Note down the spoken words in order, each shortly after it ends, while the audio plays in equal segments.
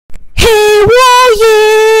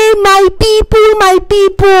my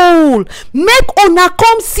people, make una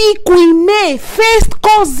come see Queen May first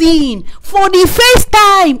cousin for the first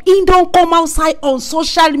time. He don't come outside on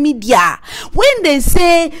social media when they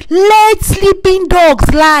say let sleeping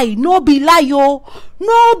dogs lie. No be lie, yo,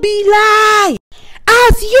 no be lie.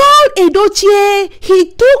 As Yul Edochie,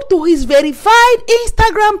 he took to his verified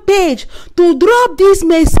Instagram page to drop this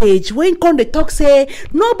message when Conde talk say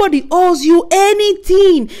nobody owes you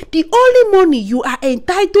anything. The only money you are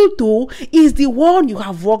entitled to is the one you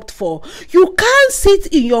have worked for. You can't sit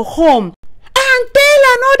in your home and tell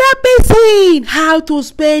another person how to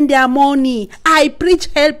spend their money. I preach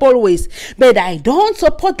help always, but I don't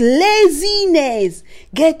support laziness.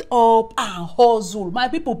 Get up and hustle. My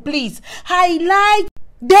people, please highlight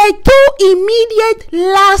the two immediate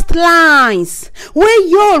last lines where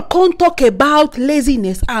y'all can't talk about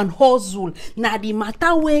laziness and hustle. Now the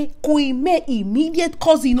matter where Queen May immediate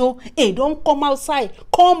cousin don't come outside,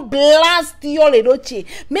 come blast y'all Edochie.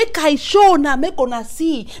 Make I show now, make una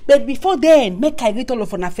see. But before then, make I greet all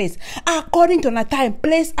of una face according to na time,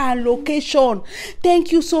 place and location.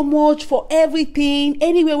 Thank you so much for everything.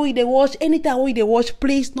 Anywhere we dey watch, anytime we dey watch,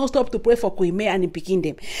 please no stop to pray for Queen May and picking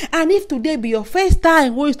them. And if today be your first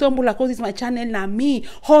time when you stumble across this my channel, na me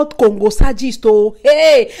hot Congo Sagist,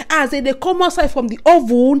 hey, as they come outside from the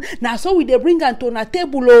oven, now so we they bring am to na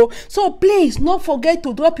table. So please not forget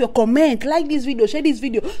to drop your comment, like this video, share this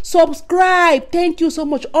video, subscribe. Thank you so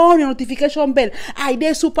much. On your notification bell, I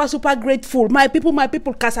dey super grateful. My people,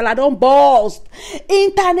 kasala don burst.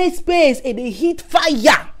 Internet space and they hit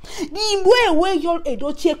fire. The way Yul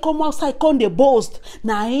Edochie come outside come dey boast,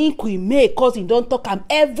 na him Queen May cousin don talk am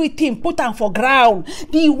everything, put am for ground.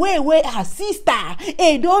 The way her sister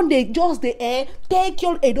don dey just dey take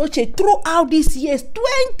Yul Edochie throughout these years, 20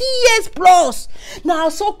 years plus. Now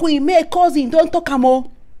so Queen May cousin don talk am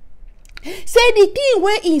say the thing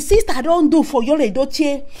wey im sister don do for Yul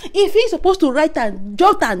Edochie, if he supposed to write and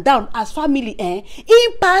jot am down as family,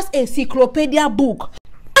 im pass encyclopedia book.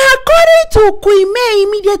 According to Queen May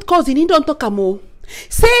immediate cousin, he don't talk am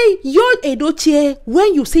say Yul Edochie,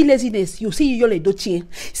 when you see laziness, you see Yul Edochie.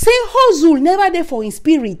 Say hustle never there for in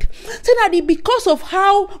spirit. Say that because of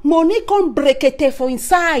how money can brekete for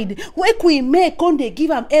inside, where Queen May can they give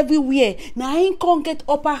am everywhere. Now he can't get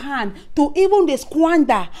upper hand to even the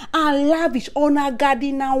squander and lavish on her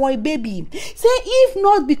garden and why baby. Say if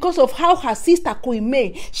not because of how her sister Queen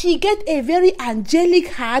May, she get a very angelic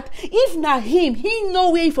heart. If not him, he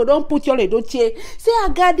know where if you don't put Yul Edochie. Say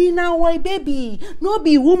her garden and why baby. No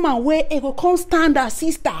be woman where e go come stand her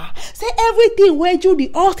sister. Say everything where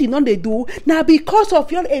Judy Austin on they do now because of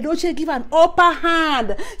Yul Edochie give an upper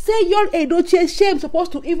hand. Say Yul Edochie shame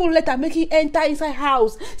supposed to even let her make him enter inside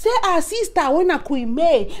house. Say her sister when a Queen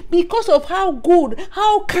May, because of how good,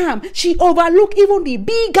 how calm, she overlook even the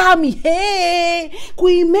big army. Hey,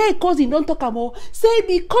 Queen May cousin don't talk about. Say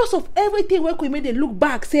because of everything where Queen May they look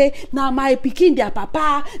back, say now my pikin their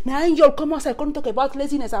papa, now Yul come outside come talk about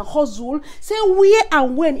laziness and hustle. Say where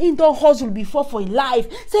and when he don't hustle before for his life.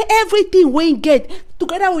 Say everything when get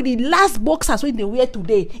together with the last boxers when they wear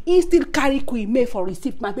today, he still carry Queen May for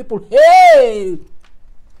receipt. My people, hey,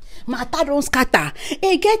 matter don't scatter.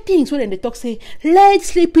 Hey, get things when they talk say let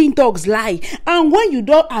sleeping dogs lie. And when you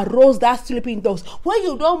don't arouse that sleeping dogs, when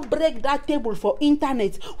you don't break that table for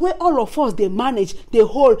internet where all of us they manage the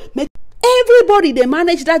whole make everybody they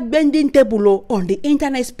manage that bending table on the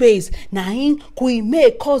internet space. Now him Queen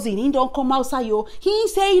May cousin, he don't come outside he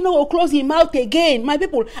say he no go close his mouth again. My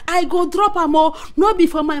people, I go drop am not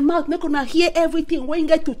before my mouth make una hear everything when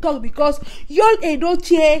get to talk, because Yul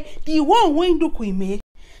Edochie, the one when do Queen May,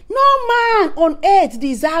 no man on earth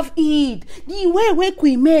deserve it. The way where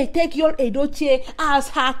Queen May take Yul Edochie as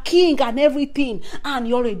her king and everything, and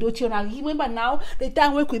Yul Edochie, now remember now the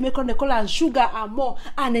time when Queen May come they call her sugar and more,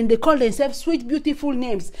 and then they call themselves sweet beautiful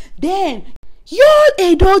names. Then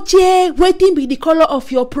Yul Edochie, waiting be the color of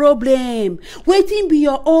your problem, waiting be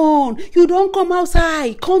your own. You don't come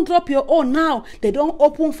outside, can't drop your own now. They don't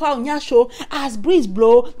open file nyasho as breeze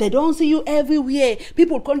blow. They don't see you everywhere.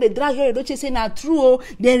 People come they drag Yul Edochie say na true.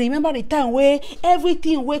 They remember the time where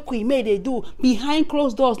everything where Queen May they do behind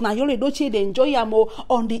closed doors. Now Yul Edochie they enjoy am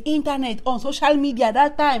on the internet, on social media.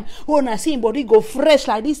 That time when I see him body go fresh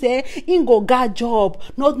like this, him go get job,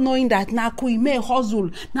 not knowing that now Queen May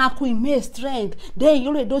hustle, now Queen May strength. endorsement. Then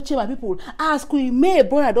Yul Edochie, my people, as Queen May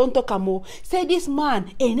brother don't talk am, say this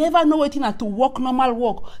man never know wetin na to work normal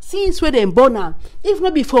work since when dem born am. If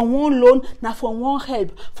not be from one loan, na from one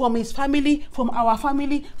help, from his family, from our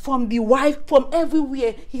family, from the wife, from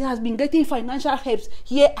everywhere. He has been getting financial helps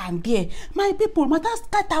here and there. My people, matter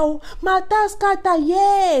scatter,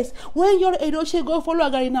 yes. When Yul Edochie go follow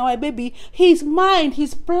Agarina my baby, his mind,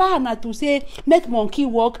 his plan na to say make monkey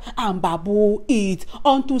walk and babu eat.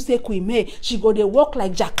 Unto say Queen May, she go dey walk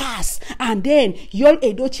like jackass, and then Yul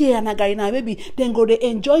Edochie and Agarina baby, then go dey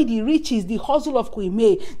enjoy the riches, the hustle of Queen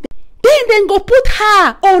May. Then go put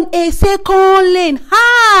her on a second lane.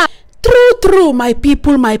 Ha! True, my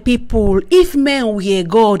people, if men were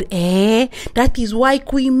God, that is why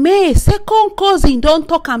Queen May second cousin don't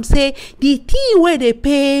talk am say the thing where they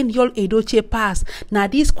pain Yul Edochie pass. Now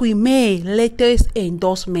this Queen May latest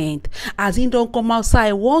endorsement, as he don't come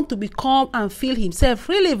outside, want to become and feel himself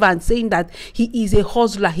relevant, saying that he is a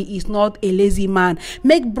hustler, he is not a lazy man.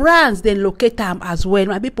 Make brands then locate him as well.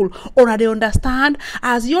 My people, or they understand,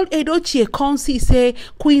 as Yul Edochie come see say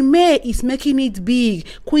Queen May is making it big.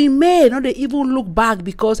 Queen May not they even look back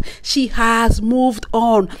because she has moved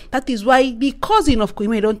on. That is why the cousin of Queen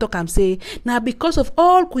May don't talk and say now because of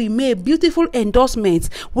all Queen May beautiful endorsements,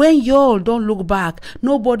 when y'all don't look back,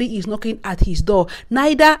 nobody is knocking at his door,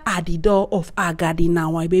 neither at the door of Agadi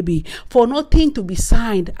now, my baby, for nothing to be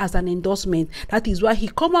signed as an endorsement. That is why he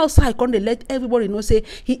come outside, come to let everybody know say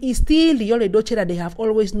he is still the Yul Edochie that they have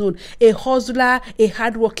always known, a hustler, a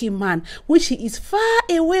hardworking man, which he is far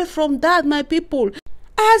away from that, my people.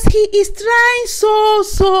 As he is trying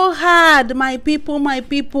so hard, my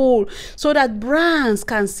people, so that brands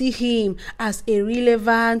can see him as a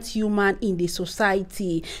relevant human in the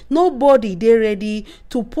society. Nobody they ready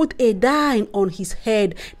to put a dime on his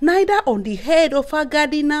head, neither on the head of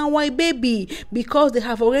Agadi now, why baby, because they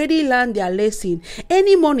have already learned their lesson.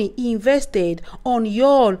 Any money invested on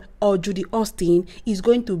Yul or Judy Austin is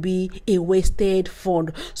going to be a wasted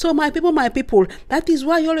fund. So my people, that is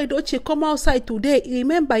why Yul Edochie come outside today.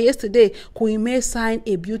 Remember yesterday, Queen May signed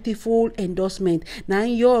a beautiful endorsement. Now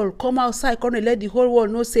Yul come outside, come and let the whole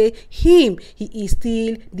world know say he is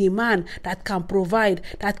still the man that can provide,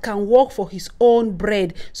 that can work for his own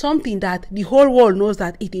bread. Something that the whole world knows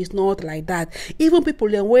that it is not like that. Even people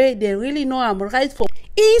the way they really know I'm right for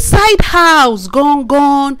inside house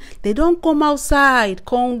gone. They don't come outside,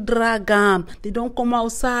 come drag them. They don't come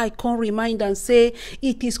outside, come remind and say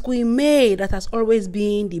it is Queen May that has always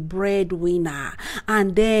been the breadwinner.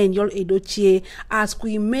 And then Yul Edochie, as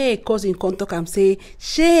Queen May cousin come talk and say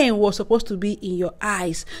shame was supposed to be in your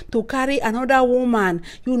eyes to carry another woman.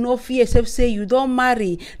 You know fear yourself say you don't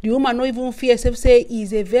marry. The woman no even fear yourself say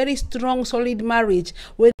is a very strong solid marriage.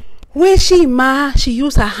 Where she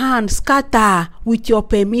use her hand scatter with your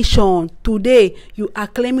permission. Today, you are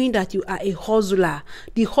claiming that you are a hustler.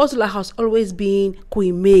 The hustler has always been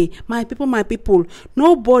Queen May. My people,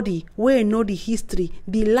 nobody will know the history,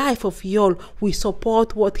 the life of Yul will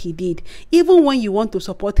support what he did. Even when you want to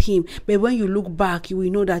support him, but when you look back, you will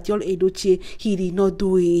know that Yul Edochie, he did not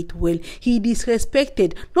do it well. He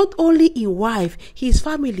disrespected not only his wife, his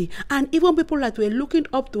family, and even people that were looking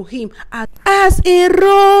up to him as a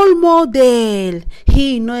role model.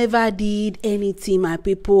 He never did anything, my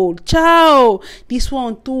people. Ciao. This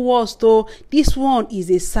one too worse though. This one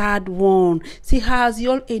is a sad one. See how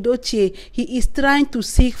Yul Edochie, he is trying to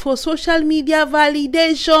seek for social media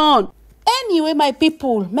validation. Anyway, my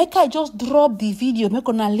people, make I just drop the video, make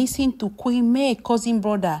una listen to Queen May cousin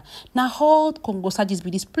brother. Now hold Congo Sajis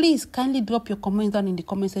with this. Please kindly drop your comments down in the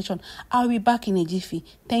comment section. I'll be back in a jiffy.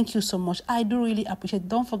 Thank you so much. I do really appreciate it.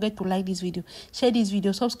 Don't forget to like this video, share this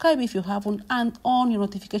video, subscribe if you haven't, and on your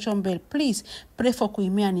notification bell. Please pray for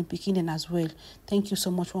Queen May and in Pekin as well. Thank you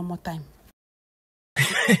so much one more time.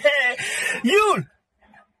 You,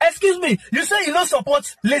 excuse me, you say you don't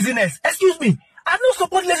support laziness. Excuse me, I don't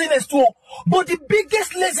support laziness too, but the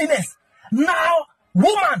biggest laziness now,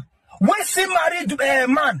 woman, when she married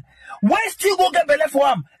man, when still go get belly for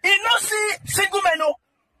him, he not see single men, no,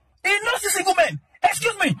 he not see single men.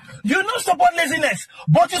 Excuse me, you don't support laziness,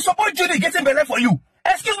 but you support Judy getting belly for you.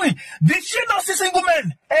 Excuse me, did she not see single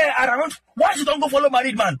men around? Why she don't go follow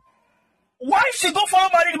married man? Why she go follow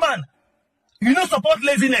married man? You don't support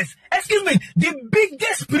laziness. Excuse me, the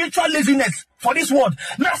biggest spiritual laziness for this world.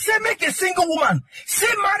 Now say make a single woman, say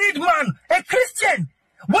married man, a Christian,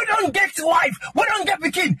 we don't get wife, we don't get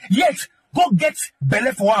pikin, yet go get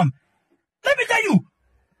belly for him. Let me tell you,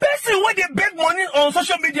 person when they beg money on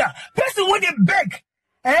social media, person when they beg,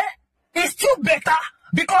 is still better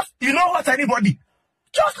because you know what anybody.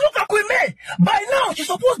 Just look at Queen May. By now, she's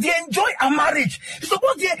supposed to enjoy her marriage. She's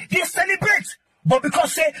supposed to celebrate.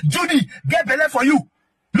 Judy get belly for you.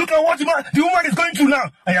 Look at what the woman is going through now,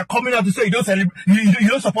 and you're coming out to say you don't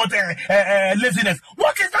support laziness.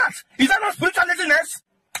 What is that? Is that not spiritual laziness?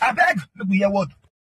 I beg. Let me hear what.